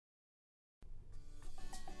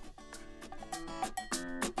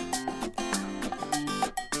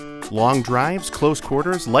Long drives, close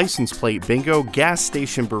quarters, license plate bingo, gas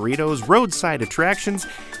station burritos, roadside attractions.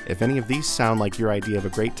 If any of these sound like your idea of a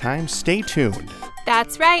great time, stay tuned.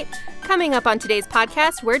 That's right. Coming up on today's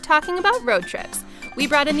podcast, we're talking about road trips. We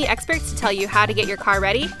brought in the experts to tell you how to get your car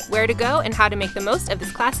ready, where to go, and how to make the most of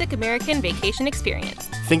this classic American vacation experience.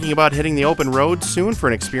 Thinking about hitting the open road soon for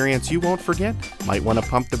an experience you won't forget? Might want to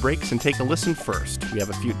pump the brakes and take a listen first. We have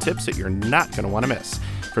a few tips that you're not going to want to miss.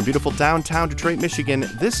 From beautiful downtown Detroit, Michigan,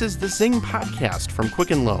 this is the Zing Podcast from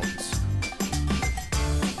Quicken Loans.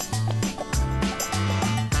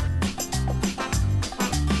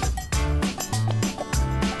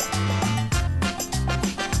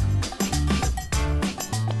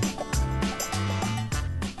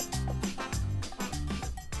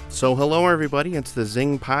 So hello, everybody. It's the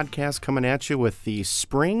Zing Podcast coming at you with the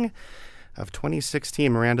spring of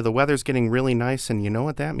 2016. Miranda, the weather's getting really nice, and you know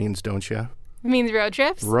what that means, don't you? It means road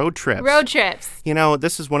trips? Road trips. Road trips. You know,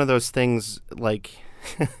 this is one of those things, like,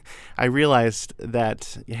 I realized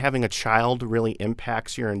that having a child really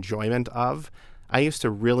impacts your enjoyment of. I used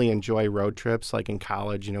to really enjoy road trips, like in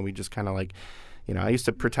college. You know, we just kind of like... You know, I used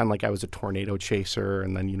to pretend like I was a tornado chaser,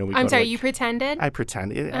 and then, you know, I'm sorry, you pretended? I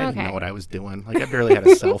pretended. I didn't know what I was doing. Like, I barely had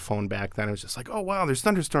a cell phone back then. I was just like, oh, wow, there's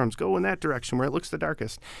thunderstorms. Go in that direction where it looks the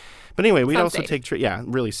darkest. But anyway, we'd also take yeah,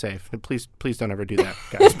 really safe. And please don't ever do that,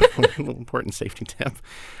 guys. Important safety tip.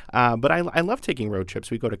 But I love taking road trips.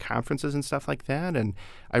 We go to conferences and stuff like that, and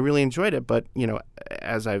I really enjoyed it. But, you know,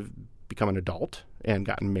 as I've become an adult and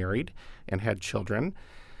gotten married and had children,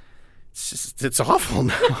 it's awful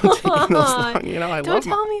now. Taking those long, you know, I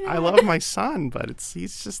love my son, but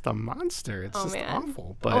he's just a monster. It's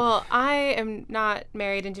awful. But well, I am not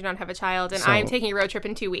married and do not have a child, and I'm taking a road trip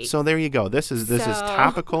in 2 weeks. So there you go. This is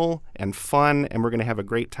topical and fun, and we're going to have a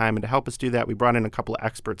great time. And to help us do that, we brought in a couple of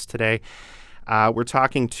experts today. We're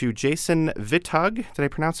talking to Jason Wittug. Did I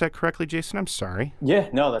pronounce that correctly, Jason? I'm sorry. Yeah,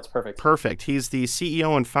 no, that's perfect. Perfect. He's the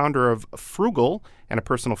CEO and founder of Frugal and a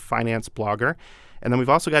personal finance blogger. And then we've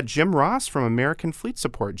also got Jim Ross from American Fleet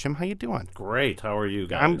Support. Jim, how you doing? Great. How are you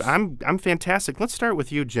guys? I'm fantastic. Let's start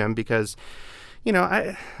with you, Jim, because, you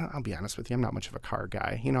know, I'll be honest with you, I'm not much of a car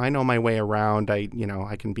guy. You know, I know my way around. I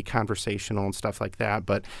can be conversational and stuff like that.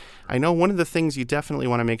 But I know one of the things you definitely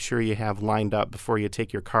want to make sure you have lined up before you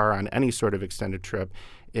take your car on any sort of extended trip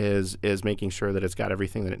is making sure that it's got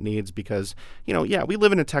everything that it needs because, you know, yeah, we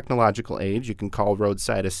live in a technological age. You can call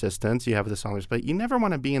roadside assistance. You have this all this, but you never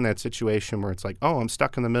want to be in that situation where it's like, oh, I'm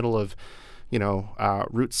stuck in the middle of, you know,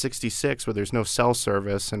 Route 66 where there's no cell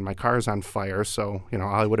service and my car's on fire. So, you know,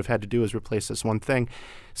 all I would have had to do is replace this one thing.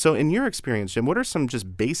 So in your experience, Jim, what are some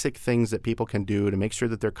just basic things that people can do to make sure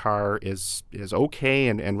that their car is okay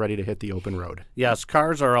and ready to hit the open road? Yes,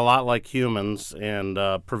 cars are a lot like humans, and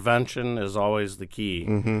prevention is always the key.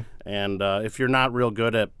 Mm-hmm. And if you're not real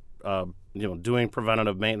good at doing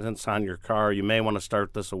preventative maintenance on your car, you may want to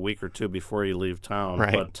start this a week or two before you leave town.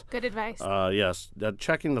 Right. But, good advice. Yes,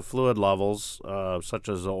 checking the fluid levels, such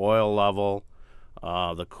as the oil level,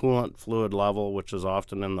 the coolant fluid level, which is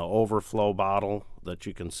often in the overflow bottle that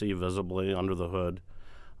you can see visibly under the hood.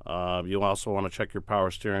 You also want to check your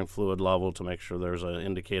power steering fluid level to make sure there's an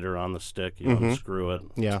indicator on the stick. You unscrew it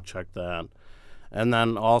to check that. And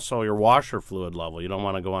then also your washer fluid level. You don't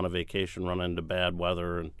want to go on a vacation, run into bad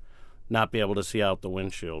weather, and not be able to see out the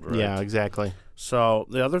windshield, right? Yeah, exactly. So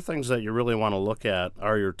the other things that you really want to look at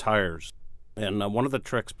are your tires. And one of the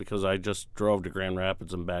tricks, because I just drove to Grand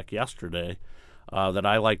Rapids and back yesterday, that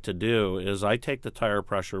I like to do is I take the tire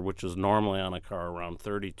pressure, which is normally on a car around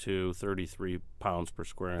 32, 33 pounds per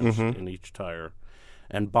square inch in each tire,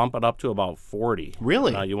 and bump it up to about 40.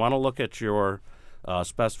 Really? You want to look at your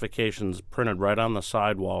specifications printed right on the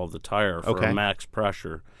sidewall of the tire for a max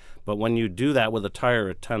pressure. But when you do that with a tire,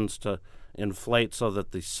 it tends to inflate so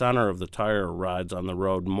that the center of the tire rides on the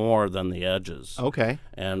road more than the edges. Okay.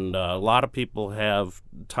 And a lot of people have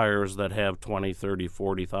tires that have 20, 30,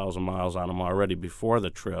 40,000 miles on them already before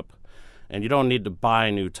the trip. And you don't need to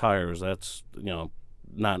buy new tires. That's,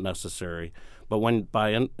 not necessary. But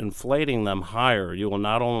by inflating them higher, you will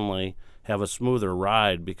not only have a smoother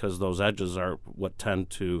ride because those edges are what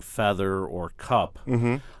tend to feather or cup.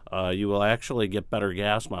 You will actually get better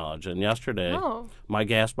gas mileage. And yesterday, my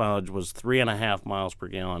gas mileage was 3.5 miles per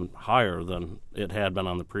gallon higher than it had been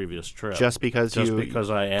on the previous trip. Just because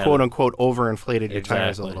I added, quote-unquote, overinflated your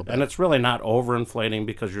tires a little bit. And it's really not overinflating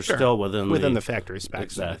because you're still within the factory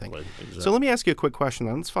specs and everything. Exactly. So let me ask you a quick question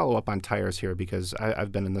then. Let's follow up on tires here because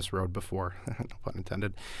I've been in this road before. No pun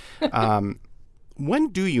intended. When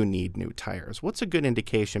do you need new tires? What's a good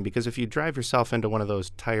indication? Because if you drive yourself into one of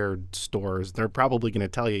those tire stores, they're probably going to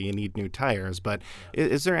tell you need new tires. But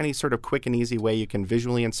is there any sort of quick and easy way you can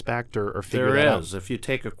visually inspect or figure that out? There is. If you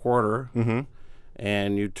take a quarter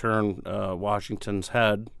and you turn Washington's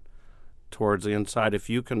head towards the inside, if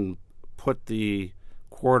you can put the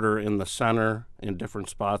quarter in the center in different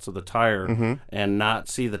spots of the tire and not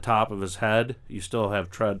see the top of his head, you still have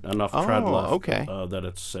enough tread left that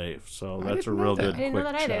it's safe. So that's a real good quick check. I didn't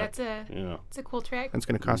know that either. That's a cool trick. It's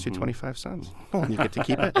going to cost you 25 cents. Oh, and you get to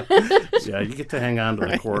keep it? Yeah, you get to hang on to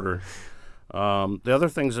the quarter. The other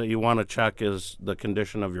things that you want to check is the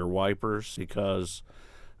condition of your wipers, because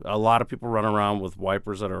a lot of people run around with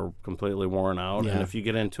wipers that are completely worn out. Yeah. And if you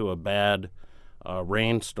get into a bad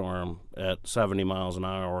rainstorm at 70 miles an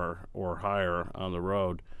hour or higher on the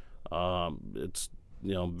road, it's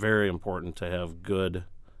very important to have good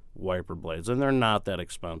wiper blades, and they're not that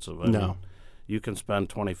expensive. I mean, you can spend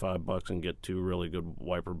 $25 and get 2 really good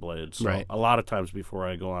wiper blades. So a lot of times before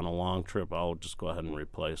I go on a long trip, I'll just go ahead and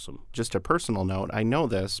replace them. Just a personal note, I know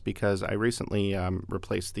this because I recently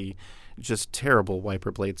replaced the just terrible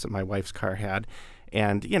wiper blades that my wife's car had.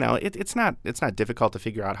 And, it's not difficult to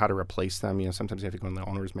figure out how to replace them. Sometimes you have to go in the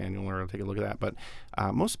owner's manual or take a look at that. But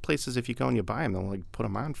most places, if you go and you buy them, they'll put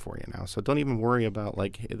them on for you now. So don't even worry about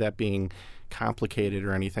that being complicated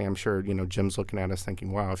or anything. I'm sure, Jim's looking at us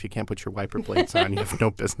thinking, wow, if you can't put your wiper blades on, you have no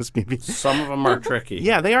business maybe. Some of them are tricky.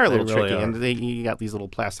 Yeah, they are a little really tricky. are. And you got these little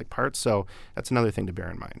plastic parts. So that's another thing to bear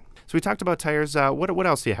in mind. So we talked about tires. What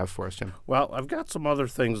else do you have for us, Jim? Well, I've got some other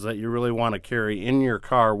things that you really want to carry in your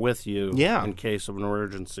car with you in case of an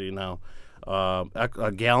emergency. Now,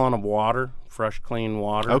 a gallon of water, fresh, clean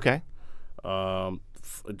water. Okay.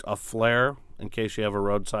 A flare in case you have a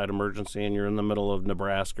roadside emergency and you're in the middle of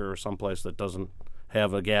Nebraska or someplace that doesn't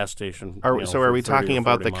have a gas station. So are we talking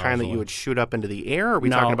about the kind that you would shoot up into the air, or are we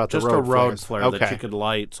talking about just the road a road flares? flare that you could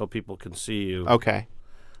light so people can see you. Okay.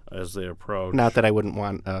 As they approach. Not that I wouldn't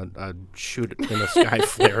want a shoot in the sky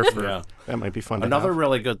flare. That might be fun. Another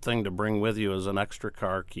really good thing to bring with you is an extra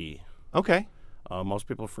car key. Okay. Most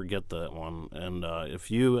people forget that one. And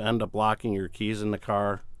if you end up locking your keys in the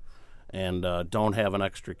car and don't have an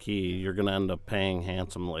extra key, you're going to end up paying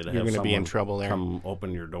handsomely to have someone be in trouble there. Come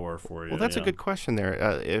open your door for you. Well, that's a good question there.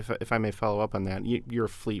 If I may follow up on that, you're a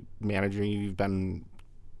fleet manager. You've been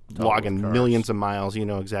logging millions of miles. You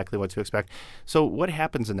know exactly what to expect. So what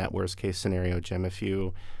happens in that worst case scenario, Jim? If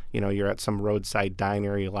you're at some roadside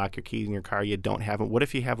diner, you lock your keys in your car, you don't have them. What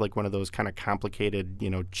if you have one of those kind of complicated,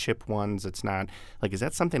 chip ones? It's not is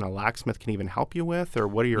that something a locksmith can even help you with, or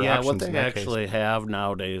what are your options? Yeah, what they in that actually case? have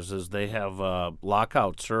nowadays is they have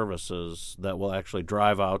lockout services that will actually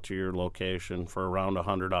drive out to your location for around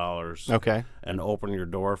 $100. Okay. And open your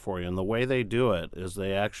door for you. And the way they do it is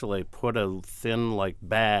they actually put a thin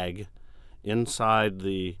bag inside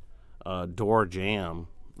the door jamb.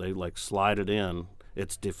 They slide it in.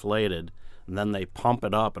 It's deflated, and then they pump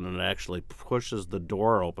it up, and it actually pushes the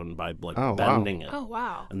door open by bending it. Oh,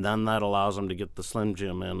 wow. And then that allows them to get the Slim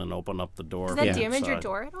Jim in and open up the door. Does that damage your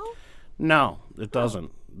door at all? No, it doesn't.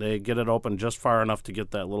 They get it open just far enough to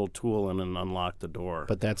get that little tool in and unlock the door.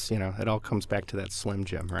 But that's, it all comes back to that Slim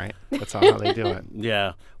Jim, right? That's all how they do it.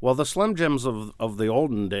 Yeah. Well, the Slim Jims of the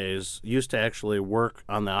olden days used to actually work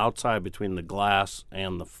on the outside between the glass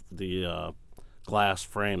and the glass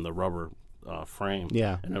frame, the rubber frame.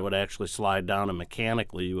 Yeah. And it would actually slide down, and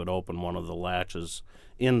mechanically you would open one of the latches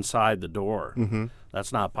inside the door. Mm-hmm.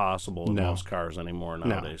 That's not possible in most cars anymore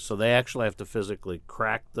nowadays. So they actually have to physically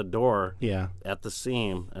crack the door at the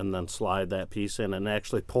seam and then slide that piece in and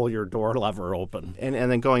actually pull your door lever open. And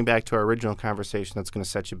then going back to our original conversation, that's going to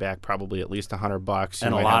set you back probably at least $100.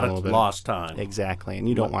 And a lot of lost time. Exactly. And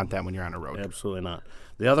you don't want that when you're on a road trip. Absolutely not.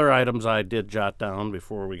 The other items I did jot down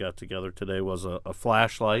before we got together today was a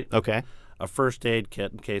flashlight. Okay. A first aid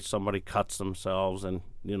kit in case somebody cuts themselves and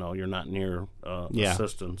you're not near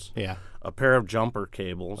assistance. Yeah. A pair of jumper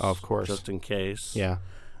cables, of course, just in case. Yeah.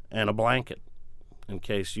 And a blanket in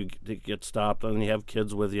case you get stopped and you have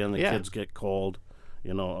kids with you and the kids get cold.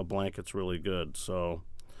 A blanket's really good. So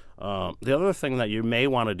the other thing that you may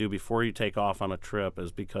want to do before you take off on a trip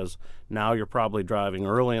is, because now you're probably driving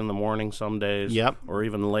early in the morning some days, or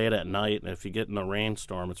even late at night, and if you get in a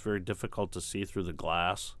rainstorm, it's very difficult to see through the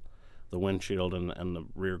glass, the windshield and the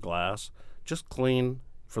rear glass. Just clean,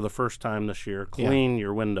 for the first time this year, clean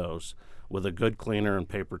your windows with a good cleaner and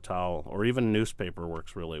paper towel, or even newspaper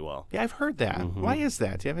works really well. Yeah, I've heard that. Mm-hmm. Why is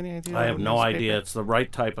that? Do you have any idea? I have no idea. It's the right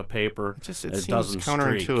type of paper. It seems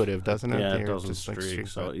counterintuitive, doesn't it? Yeah, it doesn't streak.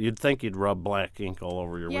 So you'd think you'd rub black ink all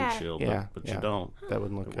over your windshield, but you don't. That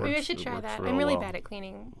wouldn't look good. Maybe I should try that. I'm really bad at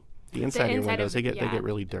cleaning The inside of your inside windows, of- they yeah. get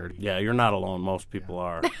really dirty. Yeah, you're not alone. Most people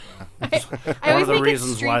are. I One always of the make it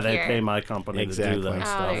reasons why they streakier. pay my company to do that Exactly.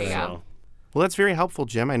 stuff. there you go. So. Well, that's very helpful,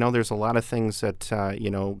 Jim. I know there's a lot of things that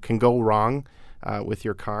can go wrong with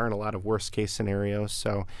your car and a lot of worst case scenarios.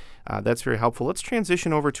 So that's very helpful. Let's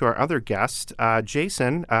transition over to our other guest,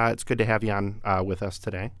 Jason. It's good to have you on with us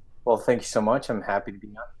today. Well, thank you so much. I'm happy to be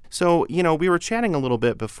on. So, we were chatting a little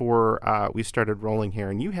bit before we started rolling here,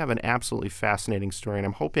 and you have an absolutely fascinating story. And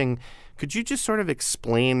I'm hoping, could you just sort of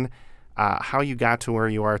explain how you got to where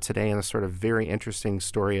you are today and the sort of very interesting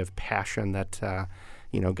story of passion that,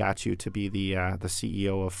 got you to be the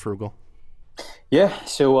CEO of Frugal? Yeah,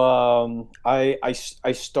 so I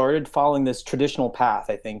started following this traditional path.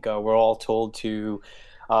 I think we're all told to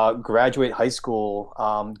graduate high school,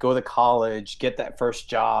 go to college, get that first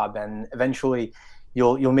job, and eventually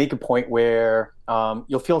you'll make a point where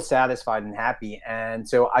you'll feel satisfied and happy. And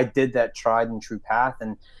so I did that tried and true path,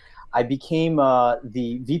 and I became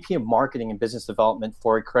the VP of Marketing and Business Development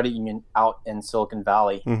for a credit union out in Silicon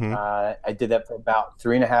Valley. Mm-hmm. I did that for about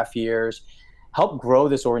 3.5 years. Helped grow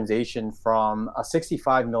this organization from a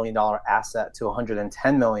 $65 million asset to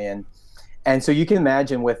 $110 million. And so you can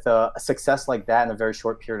imagine with a success like that in a very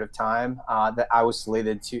short period of time, that I was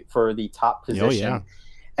slated for the top position. Oh, yeah.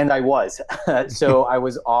 And I was. So I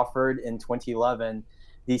was offered in 2011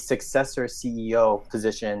 the successor CEO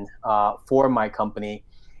position for my company.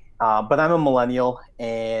 But I'm a millennial,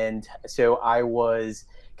 and so I was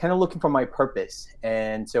kind of looking for my purpose.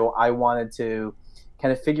 And so I wanted to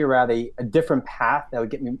kind of figure out a different path that would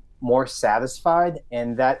get me more satisfied.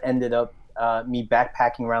 And that ended up me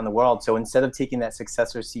backpacking around the world. So instead of taking that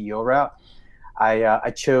successor CEO route,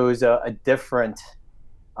 I chose a different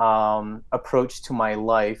approach to my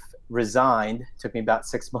life, resigned, took me about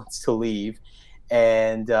 6 months to leave,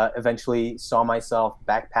 and eventually saw myself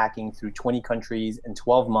backpacking through 20 countries in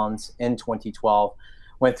 12 months in 2012.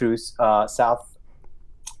 Went through Southeast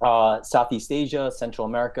Asia, Central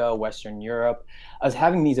America, Western Europe. I was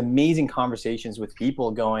having these amazing conversations with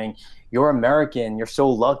people going, "You're American, you're so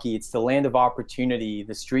lucky, it's the land of opportunity,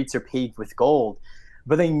 the streets are paved with gold."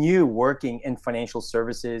 But I knew working in financial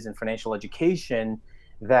services and financial education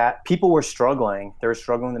that people were struggling. They were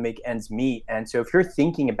struggling to make ends meet. And so if you're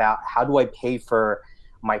thinking about how do I pay for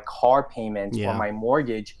my car payment or my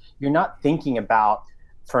mortgage, you're not thinking about,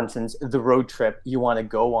 for instance, the road trip you want to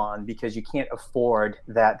go on because you can't afford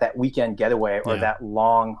that weekend getaway or that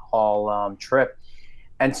long haul trip.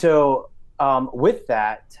 And so with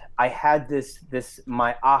that, I had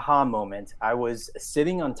my aha moment. I was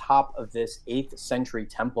sitting on top of this 8th century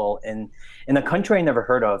temple in a country I never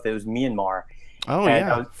heard of. It was Myanmar. Oh,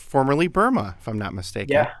 and formerly Burma, if I'm not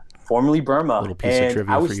mistaken. Yeah, formerly Burma. A little piece of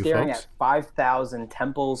trivia I was for you staring folks. at 5,000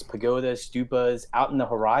 temples, pagodas, stupas out in the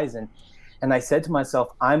horizon. And I said to myself,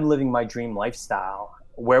 I'm living my dream lifestyle.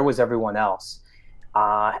 Where was everyone else?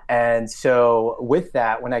 And so with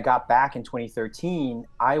that, when I got back in 2013,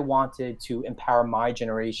 I wanted to empower my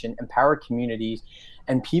generation, empower communities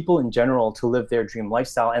and people in general to live their dream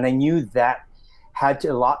lifestyle. And I knew that had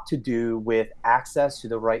a lot to do with access to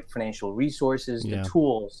the right financial resources, the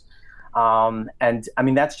tools. And I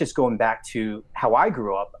mean, that's just going back to how I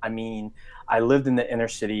grew up. I mean, I lived in the inner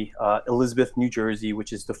city, Elizabeth, New Jersey,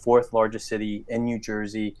 which is the 4th largest city in New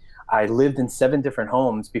Jersey. I lived in 7 different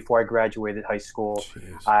homes before I graduated high school.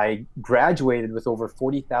 Jeez. I graduated with over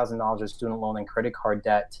 $40,000 of student loan and credit card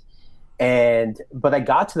debt. But I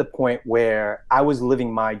got to the point where I was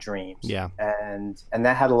living my dreams. Yeah. And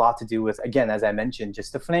that had a lot to do with, again, as I mentioned,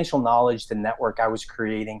 just the financial knowledge, the network I was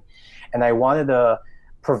creating. And I wanted to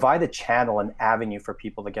provide a channel, an avenue for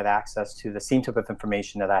people to get access to the same type of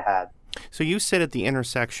information that I had. So you sit at the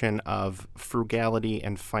intersection of frugality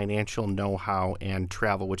and financial know-how and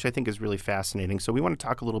travel, which I think is really fascinating. So we want to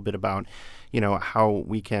talk a little bit about, how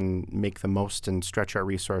we can make the most and stretch our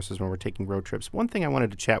resources when we're taking road trips. One thing I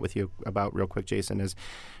wanted to chat with you about real quick, Jason, is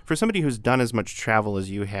for somebody who's done as much travel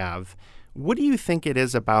as you have, what do you think it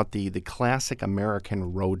is about the classic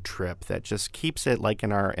American road trip that just keeps it like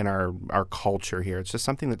in our culture here? It's just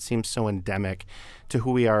something that seems so endemic to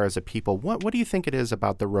who we are as a people. What do you think it is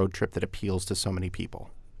about the road trip that appeals to so many people?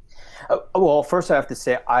 Well, first I have to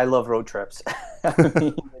say I love road trips. I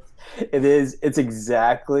mean, it's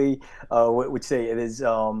exactly what would say it is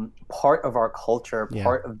part of our culture,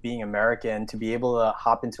 part of being American, to be able to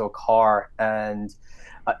hop into a car and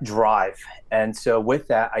drive. And so with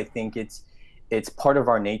that, I think it's part of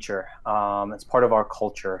our nature. It's part of our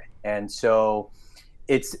culture. And so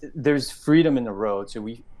there's freedom in the road.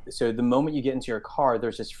 So the moment you get into your car,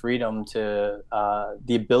 there's this freedom to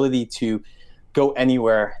the ability to go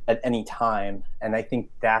anywhere at any time. And I think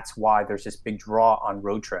that's why there's this big draw on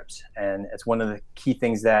road trips. And it's one of the key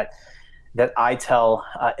things that I tell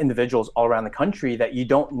individuals all around the country, that you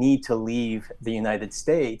don't need to leave the United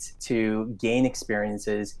States to gain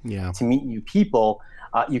experiences, to meet new people.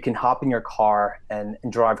 You can hop in your car and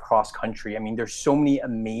drive cross country. I mean, there's so many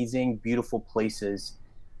amazing, beautiful places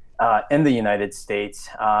in the United States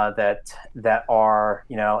that are,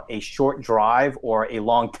 a short drive or a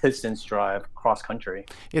long distance drive cross country.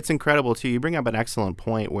 It's incredible too. You bring up an excellent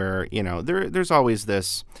point where, there's always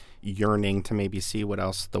this yearning to maybe see what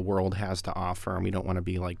else the world has to offer, and we don't want to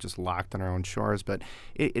be like just locked on our own shores. But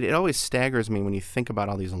it always staggers me when you think about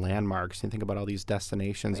all these landmarks and think about all these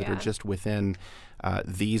destinations that are just within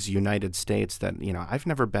these United States that, I've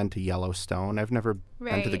never been to Yellowstone. I've never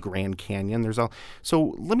been to the Grand Canyon.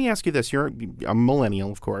 So let me ask you this. You're a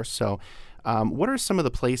millennial, of course. So what are some of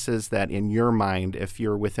the places that, in your mind, if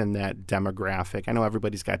you're within that demographic, I know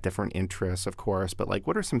everybody's got different interests, of course, but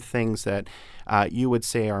what are some things that you would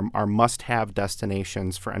say are must-have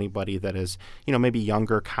destinations for anybody that is, maybe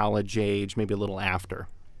younger, college age, maybe a little after?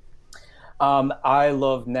 I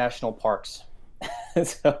love national parks.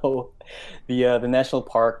 So the national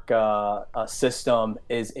park system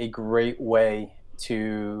is a great way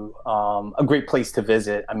to a great place to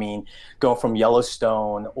visit. I mean, going from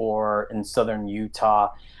Yellowstone or in southern Utah,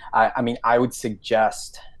 I would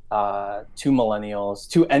suggest to millennials,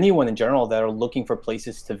 to anyone in general that are looking for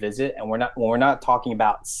places to visit, and when we're not talking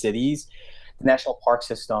about cities, the national park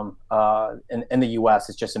system in the U.S.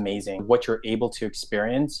 is just amazing. What you're able to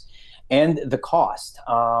experience. And the cost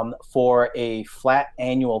for a flat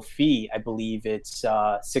annual fee, I believe it's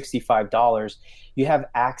 $65. You have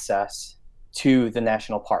access to the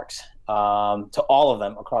national parks, to all of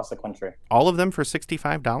them across the country. All of them for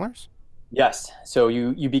 $65? Yes. So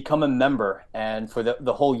you become a member, and for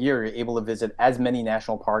the whole year, you're able to visit as many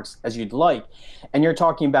national parks as you'd like. And you're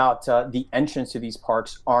talking about the entrance to these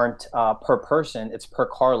parks aren't per person, it's per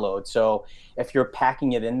carload. So if you're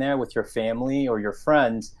packing it in there with your family or your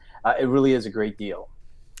friends, it really is a great deal.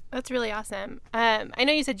 That's really awesome. I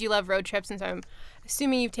know you said you love road trips, and so I'm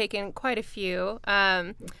assuming you've taken quite a few.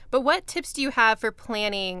 But what tips do you have for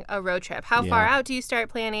planning a road trip? How far out do you start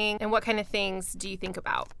planning, and what kind of things do you think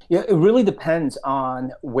about? Yeah, it really depends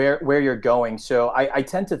on where you're going. So I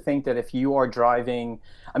tend to think that if you are driving,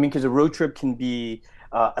 because a road trip can be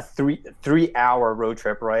a three-hour road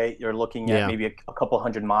trip, right? You're looking at maybe a couple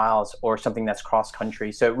hundred miles or something that's cross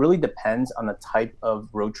country. So it really depends on the type of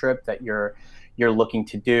road trip that you're looking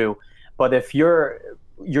to do. But if your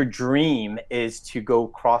dream is to go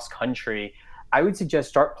cross country, I would suggest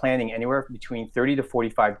start planning anywhere between 30 to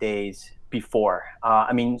 45 days before.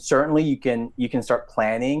 Certainly you can start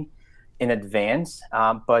planning in advance,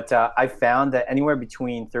 but I found that anywhere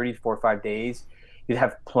between 30 to 45 days, you'd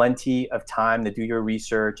have plenty of time to do your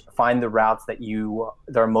research, find the routes that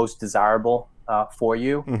are most desirable for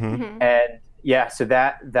you, and so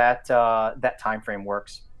that time frame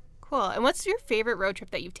works. Cool. And what's your favorite road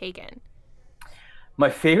trip that you've taken? My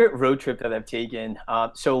favorite road trip that I've taken.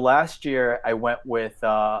 So last year I went with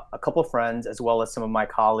a couple of friends as well as some of my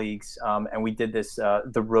colleagues, and we did this,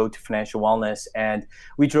 the Road to Financial Wellness, and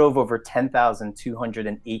we drove over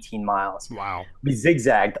 10,218 miles. Wow. We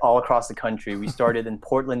zigzagged all across the country. We started in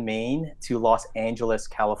Portland, Maine to Los Angeles,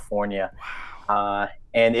 California. Wow.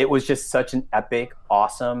 And it was just such an epic,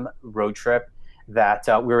 awesome road trip that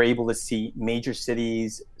we were able to see major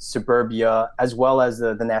cities, suburbia, as well as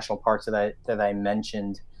the national parks that I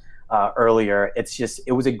mentioned earlier.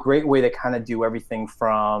 It was a great way to kind of do everything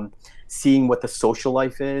from seeing what the social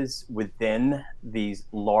life is within these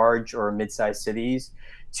large or mid-sized cities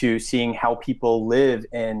to seeing how people live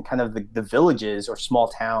in kind of the villages or small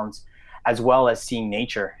towns, as well as seeing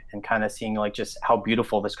nature and kind of seeing just how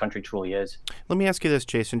beautiful this country truly is. Let me ask you this,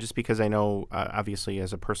 Jason, just because I know, obviously,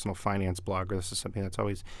 as a personal finance blogger, this is something that's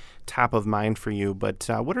always top of mind for you. But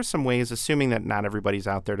what are some ways, assuming that not everybody's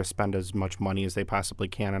out there to spend as much money as they possibly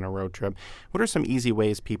can on a road trip, what are some easy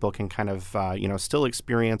ways people can kind of, still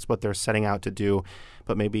experience what they're setting out to do,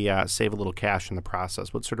 but maybe save a little cash in the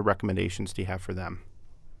process? What sort of recommendations do you have for them?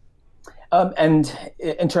 And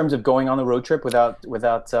in terms of going on the road trip without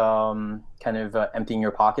kind of emptying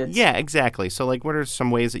your pockets? Yeah, exactly. So, what are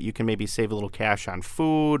some ways that you can maybe save a little cash on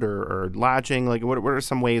food or lodging? What are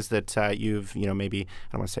some ways that you've, maybe,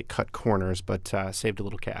 I don't want to say cut corners, but saved a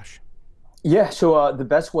little cash? Yeah, so the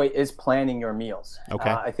best way is planning your meals. Okay.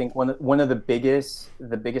 I think one of the biggest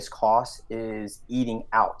costs is eating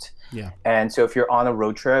out. Yeah. And so if you're on a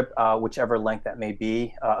road trip, whichever length that may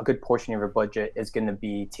be, a good portion of your budget is going to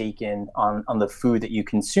be taken on the food that you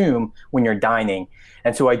consume when you're dining.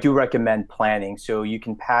 And so I do recommend planning. So you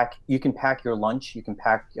can pack your lunch, you can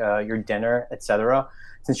pack your dinner, etc.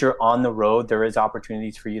 Since you're on the road, there is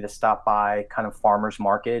opportunities for you to stop by kind of farmers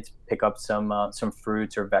markets, pick up some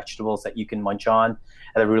fruits or vegetables that you can munch on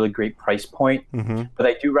at a really great price point. Mm-hmm. But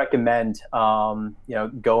I do recommend,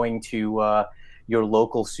 going to your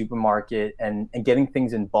local supermarket and getting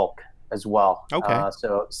things in bulk as well. Okay.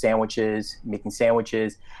 So making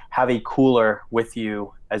sandwiches, have a cooler with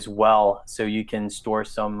you as well, so you can store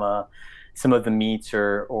some of the meats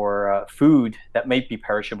or food that might be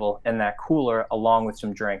perishable in that cooler, along with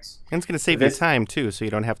some drinks. And it's going to save you time too, so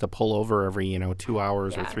you don't have to pull over every 2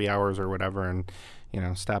 hours or 3 hours or whatever, and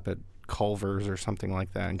stop at Culver's or something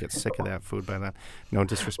like that and get sick of that food by then. No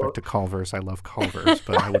disrespect to Culver's, I love Culver's,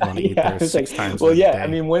 but I would want to eat there six times. Well, a yeah, day. I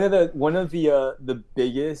mean, one of the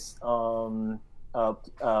biggest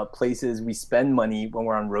places we spend money when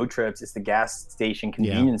we're on road trips is the gas station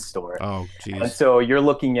convenience store. Oh, geez. And so you're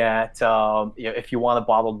looking at if you want a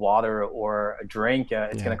bottled water or a drink,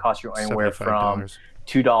 it's going to cost you anywhere from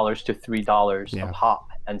 $2 to $3 a pop.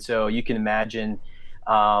 And so you can imagine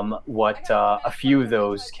what a few of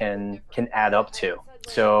those can add up to.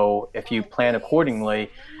 So if you plan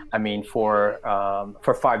accordingly, I mean, for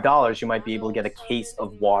 $5, you might be able to get a case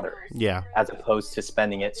of water, as opposed to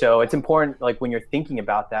spending it. So it's important, like when you're thinking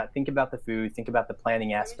about that, think about the food, think about the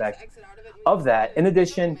planning aspect of that. In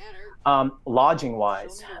addition,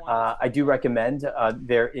 lodging-wise, I do recommend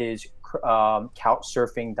there is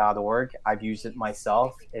couchsurfing.org. I've used it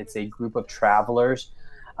myself. It's a group of travelers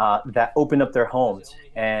that open up their homes,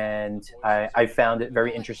 and I found it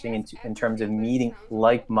very interesting in terms of meeting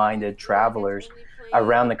like-minded travelers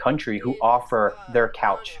around the country who offer their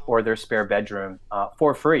couch or their spare bedroom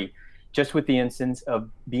for free, just with the instance of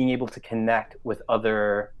being able to connect with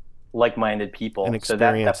other like-minded people. So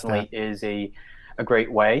that definitely is a great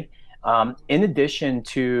way. In addition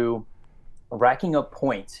to racking up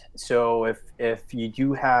points, so if you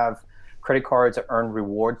do have credit cards that earn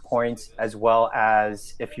reward points, as well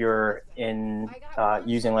as if you're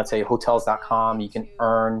using, let's say, hotels.com, you can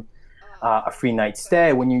earn a free night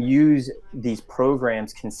stay. When you use these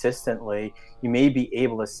programs consistently, you may be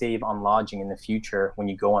able to save on lodging in the future when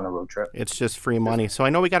you go on a road trip. It's just free money. So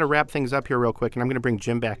I know we got to wrap things up here real quick, and I'm going to bring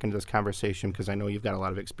Jim back into this conversation because I know you've got a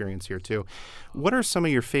lot of experience here too. What are some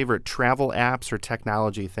of your favorite travel apps or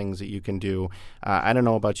technology things that you can do? I don't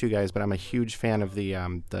know about you guys, but I'm a huge fan of the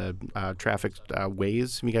traffic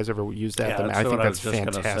Waze. Have you guys ever used that? Yeah, I think that's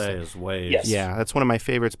fantastic. fantastic. Is Waze. Yes. Yeah, that's one of my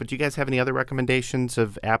favorites. But do you guys have any other recommendations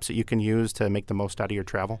of apps that you can use to make the most out of your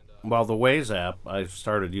travel? Well, the Waze app I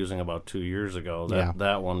started using about 2 years ago.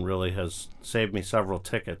 That one really has saved me several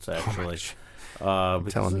tickets, actually.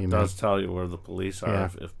 Because it does tell you where the police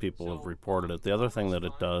are if people have reported it. The other thing that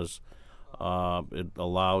it does, it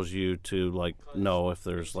allows you to know if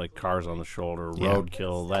there's cars on the shoulder,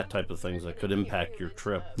 roadkill, that type of things that could impact your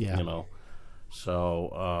trip.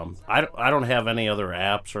 So I don't have any other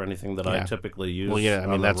apps or anything that I typically use. Well, yeah, I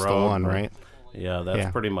mean that's the one, right? Yeah,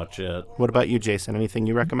 that's pretty much it. What about you, Jason? Anything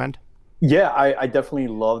you recommend? Yeah, I definitely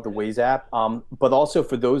love the Waze app. But also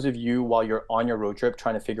for those of you, while you're on your road trip,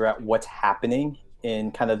 trying to figure out what's happening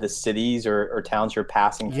in kind of the cities or towns you're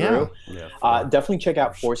passing through, definitely check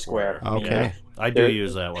out Foursquare. Okay. I do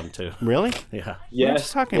use that one too. Really? Yeah. We were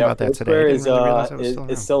just talking about that today. I didn't really realize it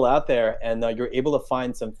was still out there, and you're able to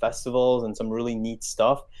find some festivals and some really neat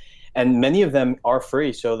stuff. And many of them are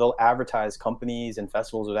free, so they'll advertise, companies and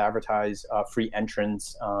festivals will advertise free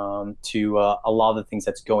entrance to a lot of the things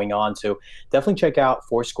that's going on. So definitely check out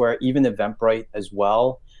Foursquare, even Eventbrite as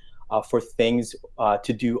well, for things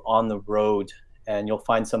to do on the road. And you'll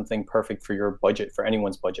find something perfect for your budget, for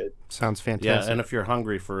anyone's budget. Sounds fantastic. Yeah, and if you're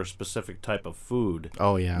hungry for a specific type of food,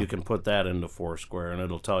 you can put that into Foursquare, and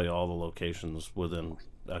it'll tell you all the locations within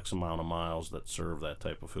X amount of miles that serve that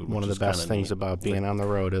type of food. One of the best things about being on the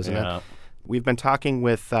road, isn't it? We've been talking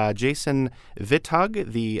with Jason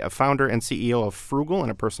Witthaug, the founder and CEO of Frugal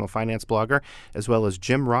and a personal finance blogger, as well as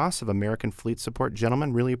Jim Ross of American Fleet Support.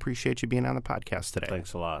 Gentlemen, really appreciate you being on the podcast today.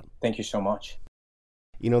 Thanks a lot. Thank you so much.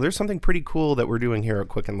 You know, there's something pretty cool that we're doing here at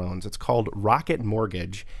Quicken Loans. It's called Rocket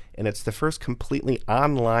Mortgage, and it's the first completely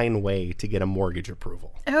online way to get a mortgage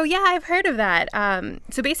approval. Oh, yeah, I've heard of that.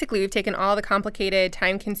 So basically, we've taken all the complicated,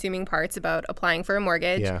 time-consuming parts about applying for a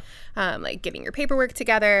mortgage, like getting your paperwork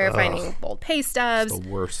together, finding old pay stubs. It's the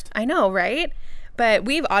worst. I know, right? But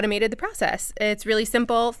we've automated the process. It's really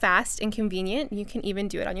simple, fast, and convenient. You can even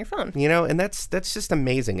do it on your phone. You know, and that's just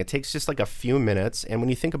amazing. It takes just like a few minutes. And when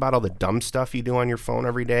you think about all the dumb stuff you do on your phone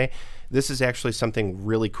every day, this is actually something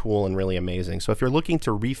really cool and really amazing. So if you're looking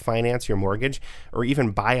to refinance your mortgage or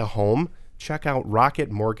even buy a home, check out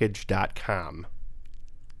rocketmortgage.com.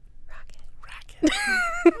 Rocket.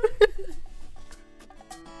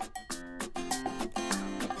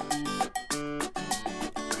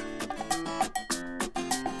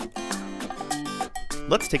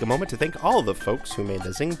 Let's take a moment to thank all the folks who made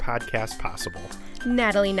the Zing podcast possible.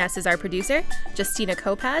 Natalie Ness is our producer, Justina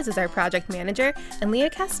Kopaz is our project manager, and Leah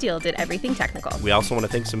Castile did everything technical. We also want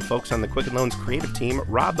to thank some folks on the Quicken Loans creative team,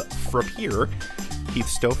 Rob Frappier, Keith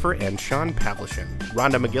Stouffer, and Sean Pavlichin.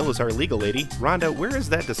 Rhonda McGill is our legal lady. Rhonda, where is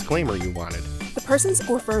that disclaimer you wanted? The persons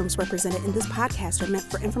or firms represented in this podcast are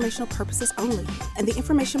meant for informational purposes only, and the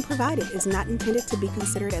information provided is not intended to be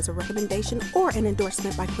considered as a recommendation or an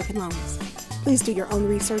endorsement by Quicken Loans. Please do your own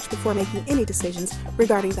research before making any decisions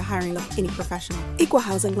regarding the hiring of any professional. Equal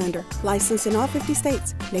housing lender, licensed in all 50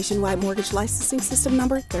 states. Nationwide mortgage licensing system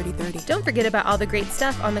number 3030. Don't forget about all the great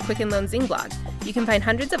stuff on the Quicken Loans Zing blog. You can find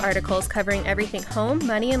hundreds of articles covering everything home,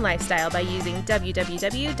 money, and lifestyle by using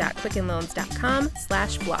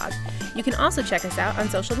www.quickenloans.com/blog. You can also check us out on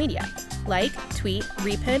social media. Like, tweet,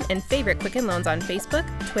 repin, and favorite Quicken Loans on Facebook,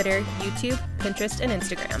 Twitter, YouTube, Pinterest, and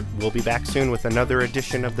Instagram. We'll be back soon with another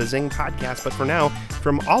edition of the Zing podcast, but for now,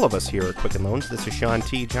 from all of us here at Quicken Loans, this is Sean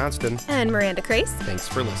T. Johnston. And Miranda Crace. Thanks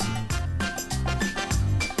for listening.